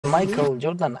Michael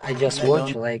Jordan, I just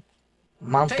watched like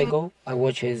month ago. I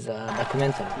watched his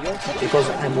documentary because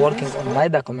I'm working on my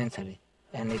documentary,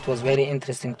 and it was very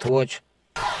interesting to watch.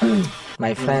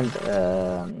 My friend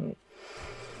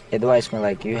advised me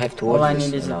like you have to watch All I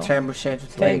this. need is you a know. trebuchet to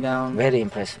take Like, down very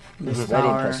impressive. this Very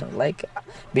tower. impressive. Like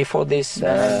before this,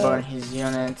 Then I burn his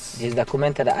units. his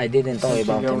documentary, I didn't know Simply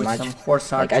about go him with much. some horse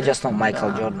Like I archers just know and,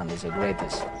 Michael Jordan is the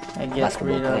greatest I get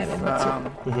basketball rid player, of and that's it.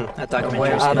 That the documentary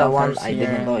waves is Other one helpers I here,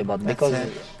 didn't know and about that's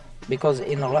it. because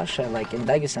in Russia, like in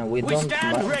Dagestan, we don't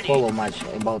follow much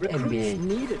about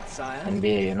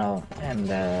NBA, you know, and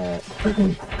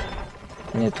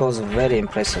and it was very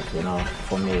impressive, you know,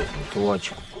 for me to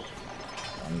watch.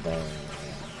 And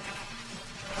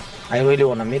I really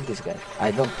want to meet this guy.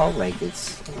 I don't know, like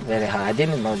it's very hard. I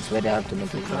didn't know it's very hard to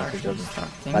meet Michael Jordan,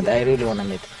 but I really want to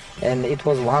meet. And it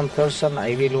was one person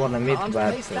I really want to meet,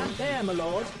 but it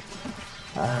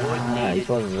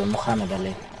was Muhammad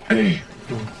Ali.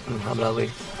 Muhammad Ali.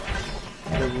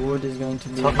 The wood is going to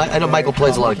be. So, I know Michael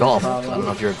plays a lot of golf. I problem. don't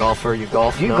know if you're a golfer. You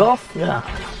golf? You no? golf? Yeah.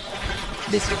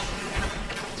 This is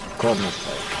corner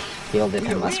play. He all the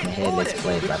time asks me, hey, let's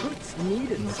play, but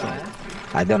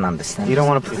I don't understand. You don't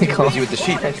want to play golf? Busy with the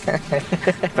sheep.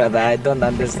 Brother, I don't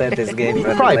understand this game. You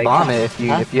could probably bomb it if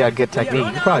you had good technique.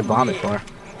 You could probably bomb it for.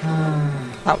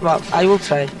 Well, I will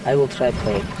try. I will try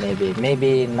play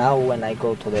maybe now when I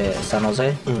go to the San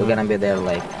Jose, we're gonna be there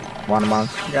like 1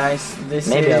 month. Guys, this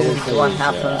Maybe is I will play. what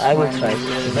happens I will when try. you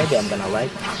lose. Maybe I'm gonna like.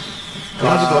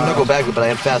 I'm gonna go back, but I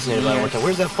am fascinated by it one time.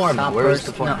 Where's that farm? Where is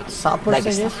the farm? No, Sappers, I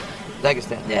guess?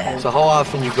 Dagestan. Yeah. So how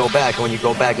often you go back? And when you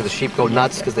go back, do the sheep go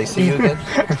nuts because they see you again?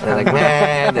 And they're like,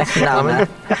 man, it's coming.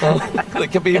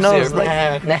 Like Khabib's You know, here, it's like-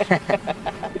 man.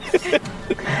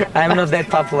 I'm not that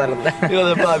popular. You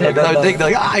know, they're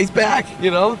like, he's back,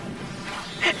 you know?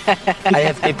 I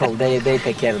have people. They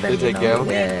take care of them. They take you care know? of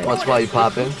them? Yeah. Once in a while you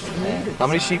pop in. Yeah. How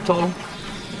many sheep total?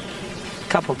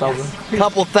 Couple thousand.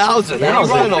 Couple thousand. Yeah, How you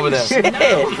running over there?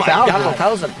 Couple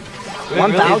thousand. Really?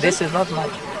 1,000. This is not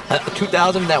much.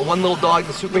 2,000, that one little dog,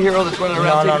 the superhero that's running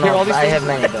around No, taking care of all these I things? have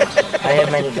many dogs. I have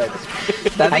many dogs.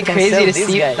 That'd I be can crazy sell to this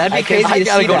see. guy. That'd I be can- crazy I to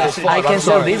gotta see go to that. this farm. I can I'm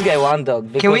sell sorry. this guy one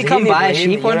dog. Can we because come he buy a need-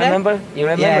 sheep you one day? remember? You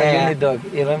remember? Yeah. You need dog.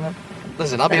 You remember?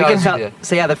 Listen, I'll be We can honest tell- with you.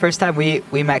 So yeah, the first time we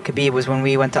met Khabib was when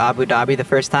we went to Abu Dhabi the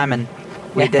first time, and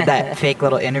we did that fake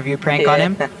little interview prank on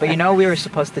him. But you know, we were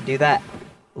supposed to do that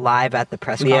live at the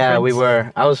press conference. Yeah, we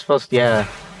were. I was supposed to, yeah.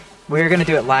 We were gonna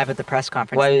do it live at the press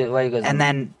conference. Why you guys? And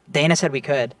then Dana said we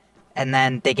could, and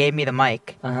then they gave me the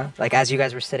mic, like as you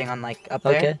guys were sitting on like up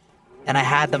there. Okay. And I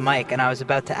had the mic, and I was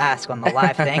about to ask on the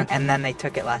live thing, and then they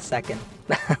took it last second.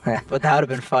 But that would have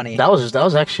been funny. That was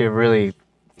actually a really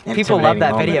People love that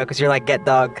intimidating video because you're like, get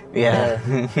dog. Yeah.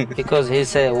 Because he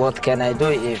said, "What can I do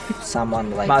if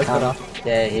someone like Masvidal. come?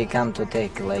 Yeah, he come to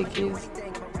take like his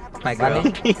My girl.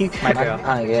 money. My girl.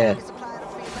 Yeah.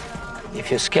 If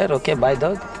you're scared, okay, buy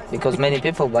dog. Because many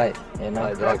people buy. You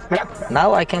know.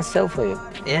 Now I can sell for you.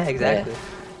 Yeah, exactly.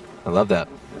 I love that.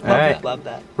 All right. Love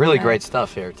that. Really great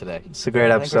stuff here today. It's a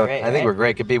great episode. great. I think we're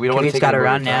great. Khabib, we don't want to Khabib's take any gotta more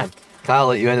run, of your yeah. time. Kyle,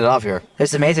 let you end it off here.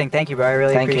 It's amazing. Thank you, bro. I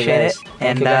really Thank you, appreciate guys. it. Thank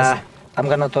And you, guys. I'm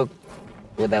gonna talk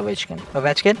with Ovechkin.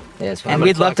 Ovechkin? Yes. And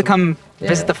we'd love to come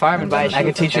visit the farm and buy a I sheep.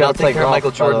 can teach And you how I'll to play take care of golf, Michael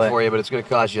by the Jordan way. for you, but it's going to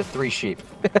cost you 3 sheep.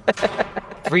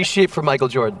 3 sheep for Michael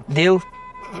Jordan. Deal.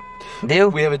 Deal.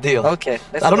 We have a deal. Okay.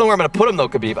 I don't know where I'm going to put him, though,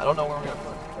 Khabib. I don't know where we're going to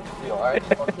put him. Deal, all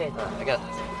right? Okay. I got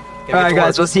All right,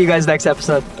 guys. We'll see you guys next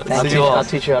episode. Thank you all. I'll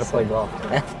teach you how to play golf.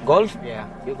 Golf? Yeah.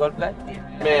 You golf guy?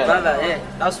 Man, Brother, yeah.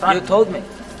 That was fun. You told me.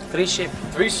 3 sheep.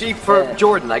 3 sheep for Yeah.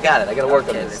 Jordan. I got it. I got to work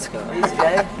on Okay, this. let's go. This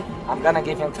guy, I'm gonna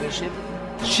give him 3 sheep.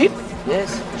 Sheep? Yes.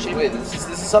 Sheep. Wait, this is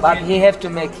But something. he have to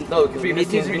make No, Khabib, this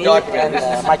needs meeting to be me documented. and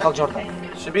This is- Michael Jordan.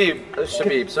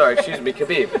 Shabib, sorry, excuse me,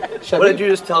 Khabib. What did you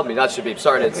just tell me? Not Shabib,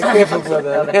 sorry. Be Careful,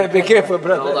 brother. Be careful,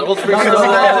 brother. Hold on, we'll fix it. Oh,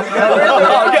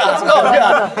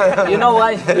 God. You know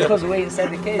why? Because we're inside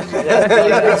the cage.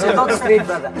 So not street,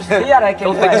 brother. Here I can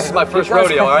Don't think this is my first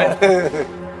rodeo, all right?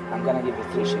 I'm gonna give you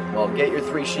 3 sheep. Well, get your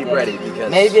 3 sheep ready because...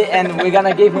 Maybe, and we're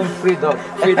gonna give him free dog.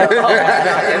 Free dog.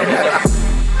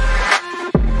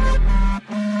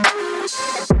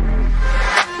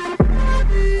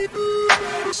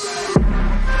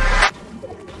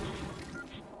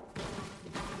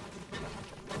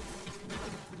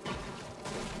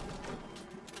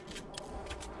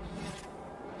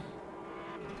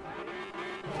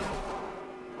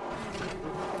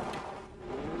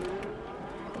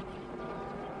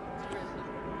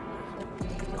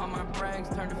 All my brags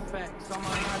turn to facts, all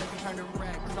my hunters turn to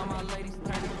racks, all my ladies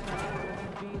turn to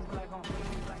facts. Bees black on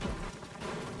bees black.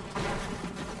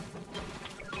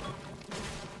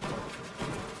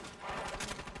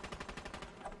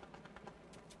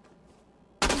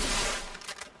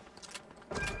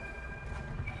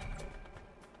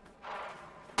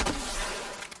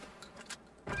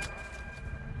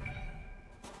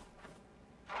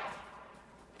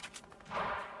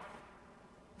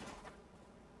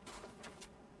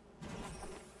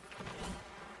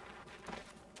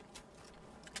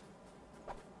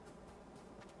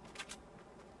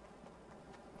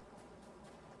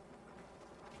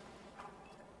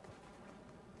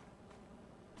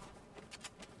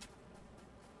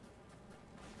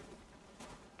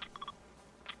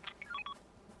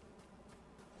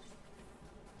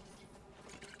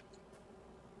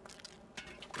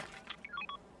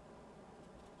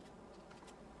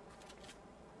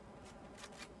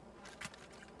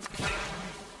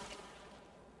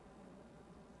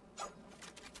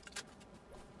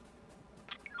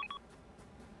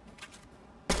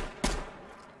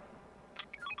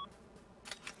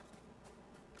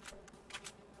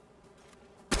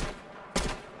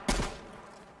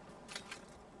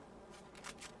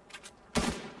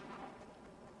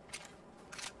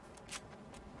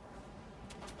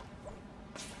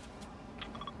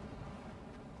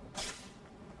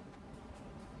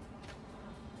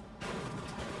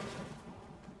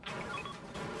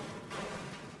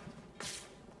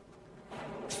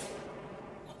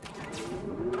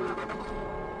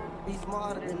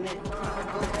 smarter than that.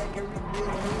 Tryna go back and rebuild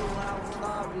a hill while I was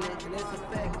starving it. And it's a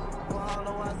fact. Well,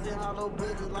 hollow, I said hollow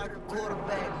bitches like a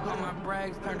quarterback. All my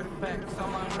brags turn to facts, all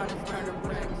my hunters turn to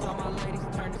racks, all my ladies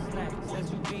turn to snacks.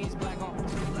 SUVs black on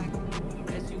black,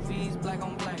 SUVs black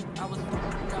on black. I was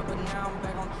f***ed up, but now I'm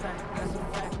back on track. That's a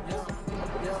fact,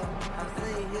 Yeah, I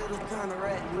seen hitters turn to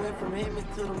rat. Went from him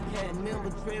to them cat.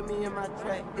 Remember, trim me in my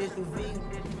track.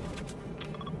 SUV.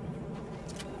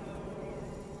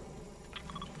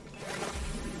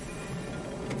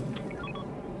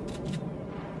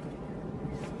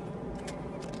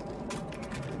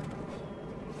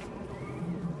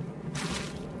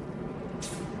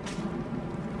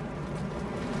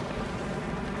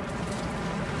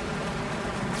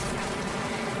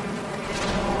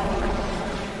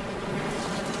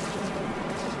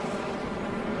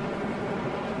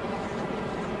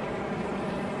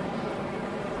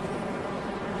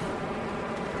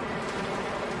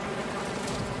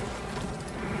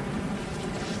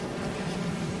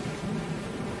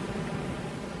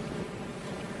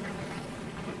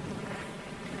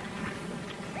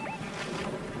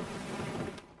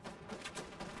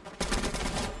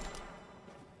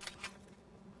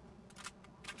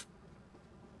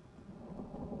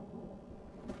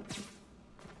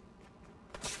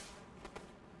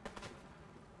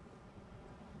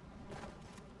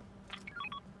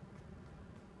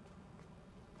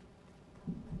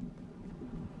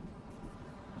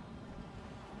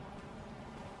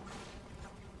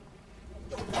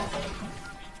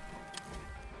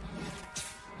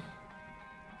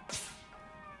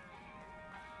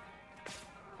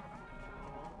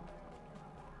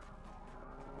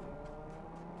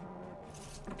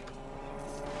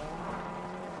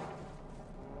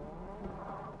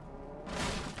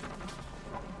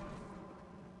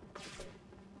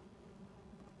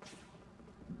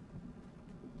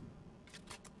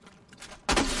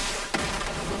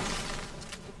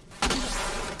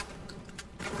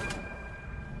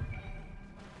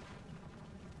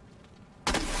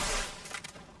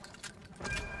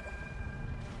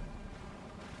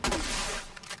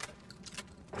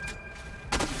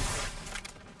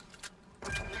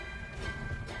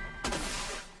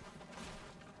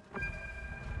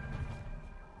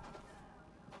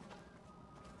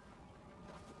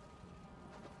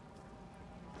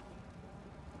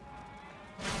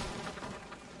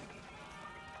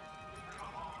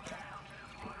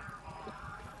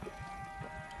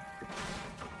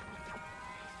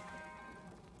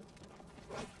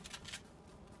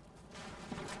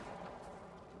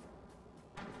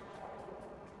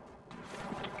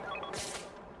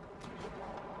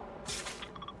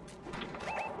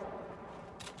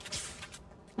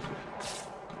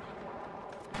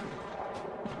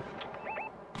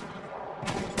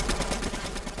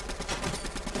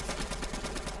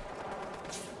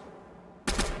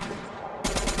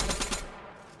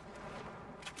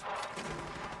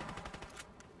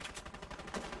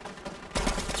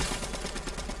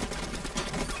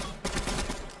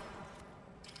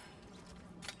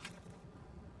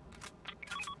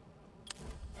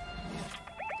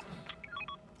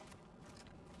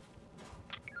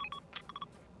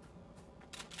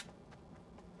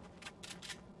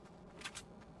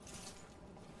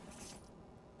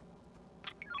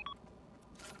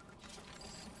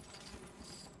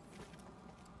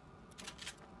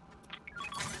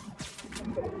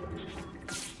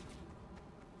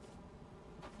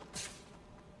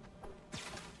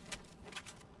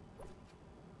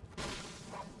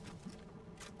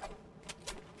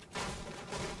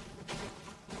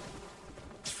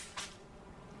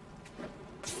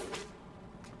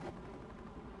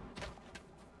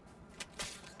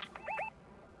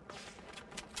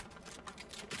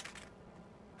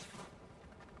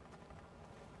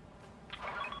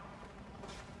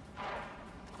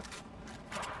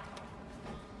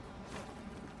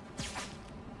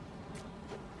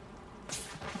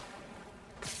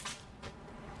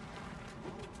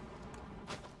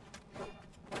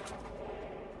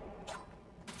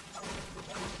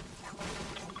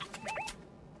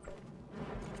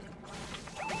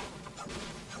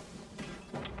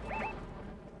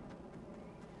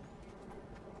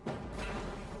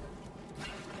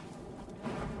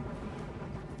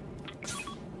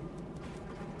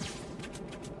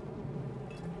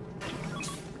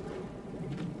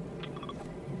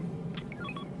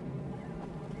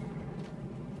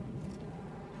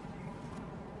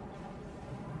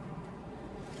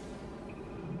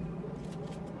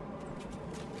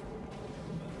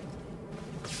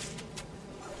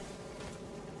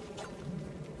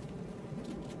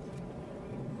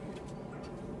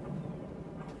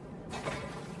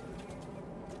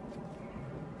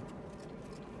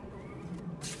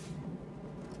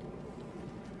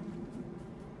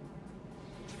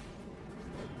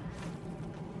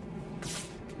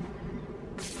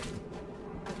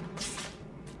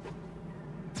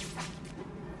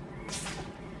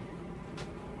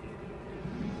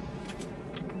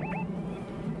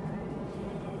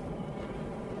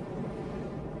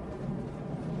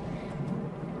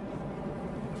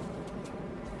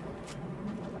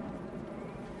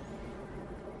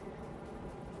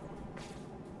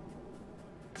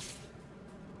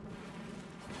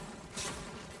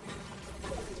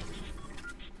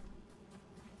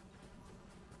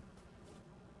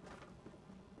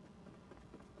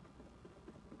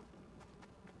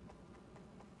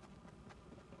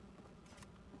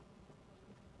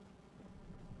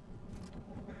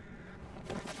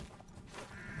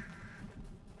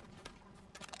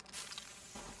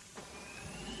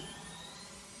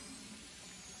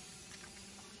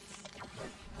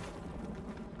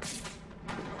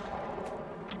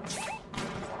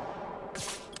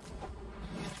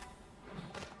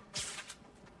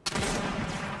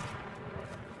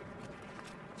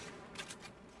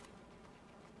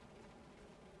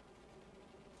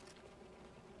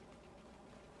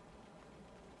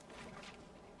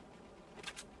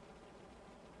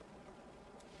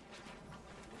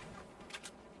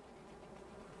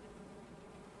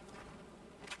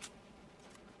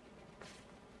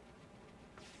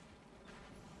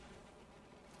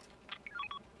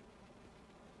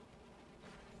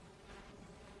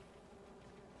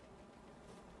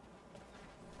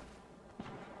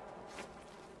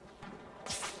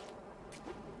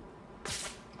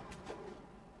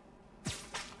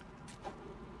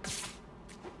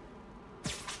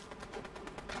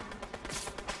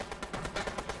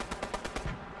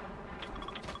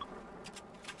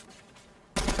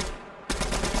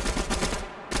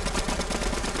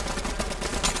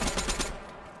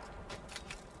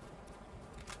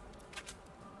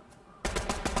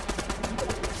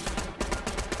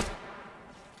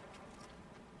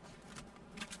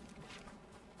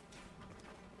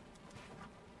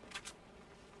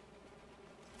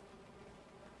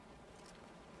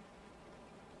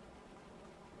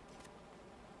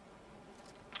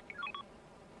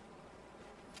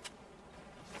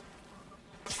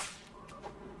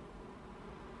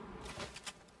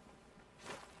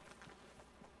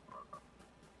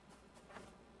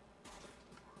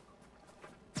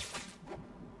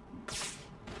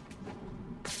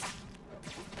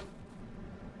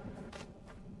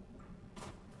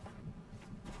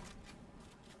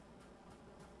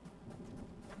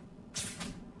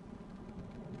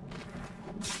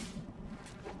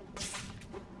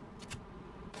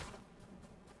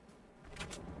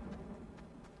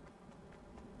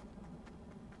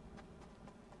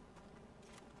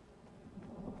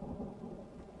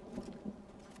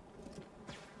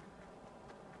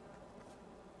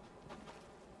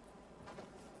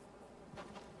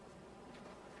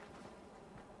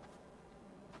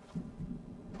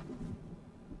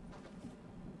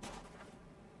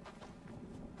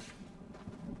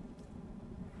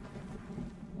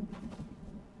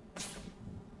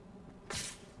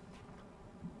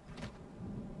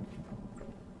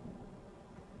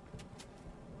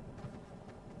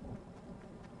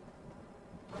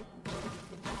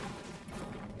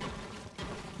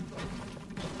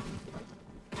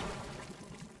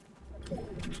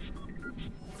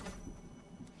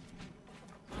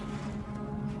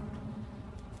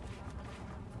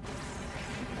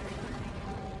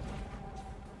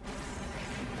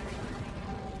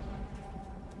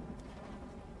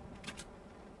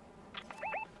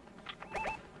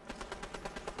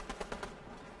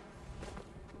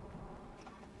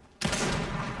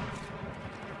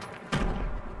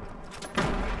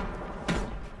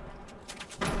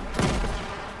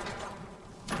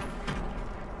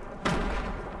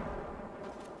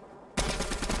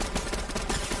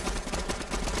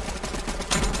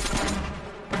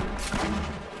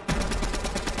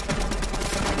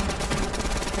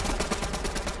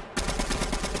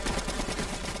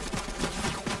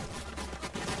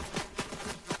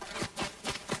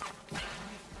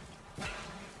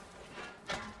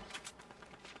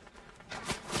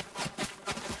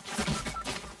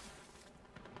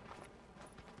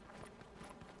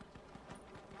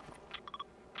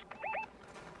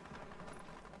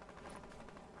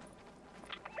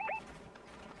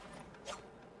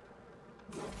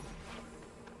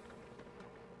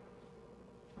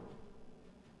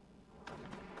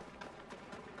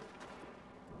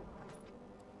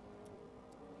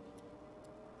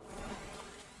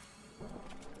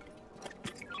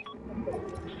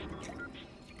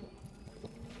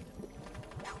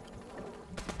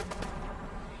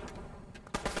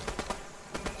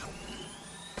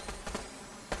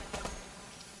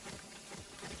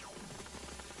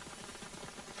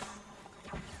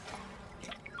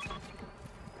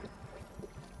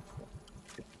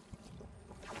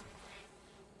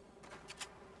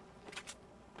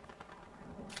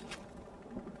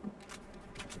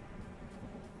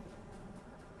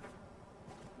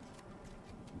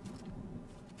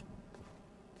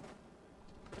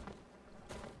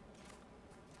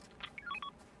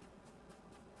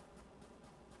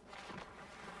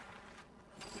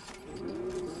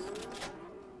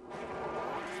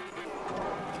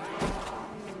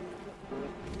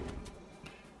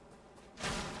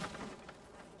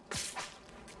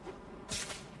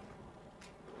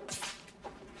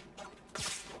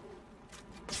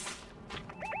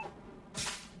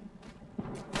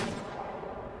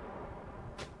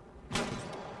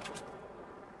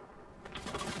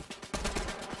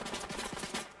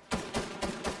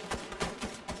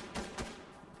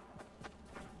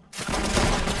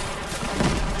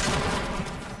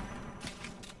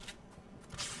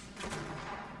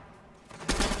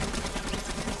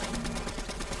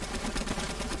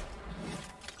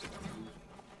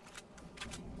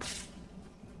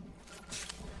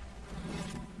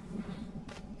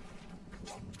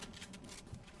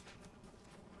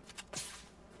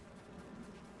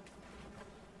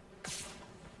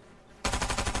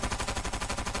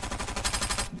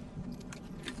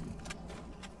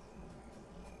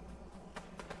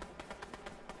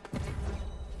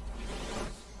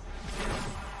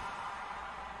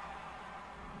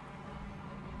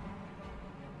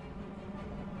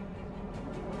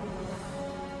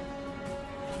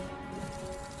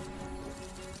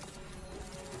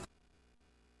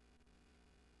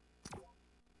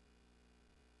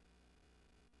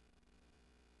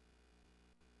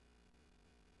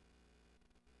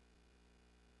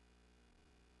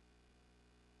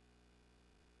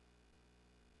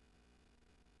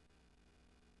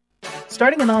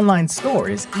 Starting an online store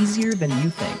is easier than you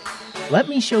think. Let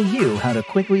me show you how to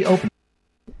quickly open.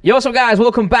 Yo, what's up, guys?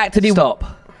 Welcome back to the... Stop.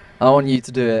 I want you to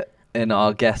do it in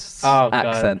our guest's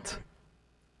accent.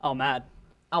 Oh, mad.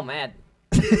 Oh, mad.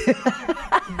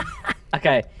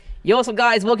 Okay. Yo, what's up,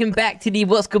 guys? Welcome back to the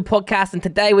What's Good podcast, and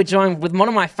today we're joined with one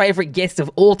of my favorite guests of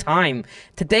all time.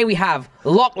 Today we have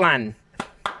Lachlan.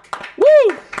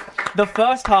 Woo! The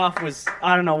first half was,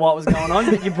 I don't know what was going on,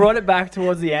 but you brought it back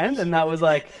towards the end, and that was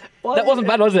like... That wasn't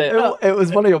bad, was it? It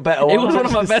was one of your better ones. It was one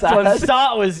of my best The ones.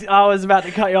 start was, I was about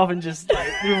to cut you off and just like,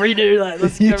 redo, like,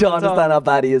 let's You go don't from the top. understand how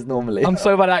bad he is normally. I'm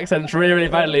so bad at accents, really, really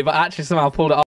badly, but I actually somehow pulled it off.